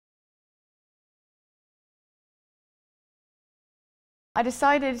I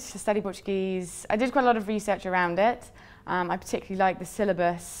decided to study Portuguese. I did quite a lot of research around it. I particularly like the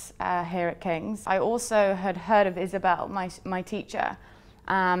syllabus here at King's. I also had heard of Isabel, my teacher,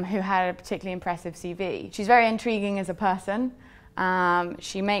 who had a particularly impressive CV. She's very intriguing as a person.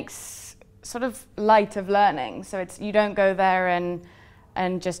 She makes sort of light of learning, so you don't go there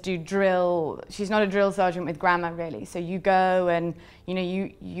and just do drill. She's not a drill sergeant with grammar really, so you go and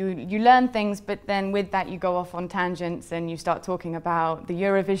you learn things, but then with that you go off on tangents and you start talking about the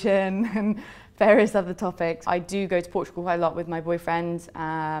Eurovision and various other topics. I do go to Portugal quite a lot with my boyfriend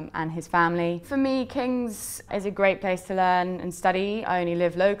and his family. For me, King's is a great place to learn and study. I only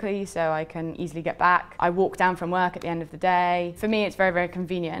live locally, so I can easily get back. I walk down from work at the end of the day. For me, it's very, very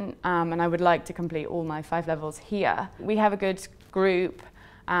convenient, and I would like to complete all my 5 levels here. We have a good group,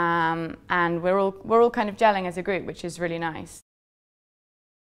 and we're all kind of gelling as a group, which is really nice.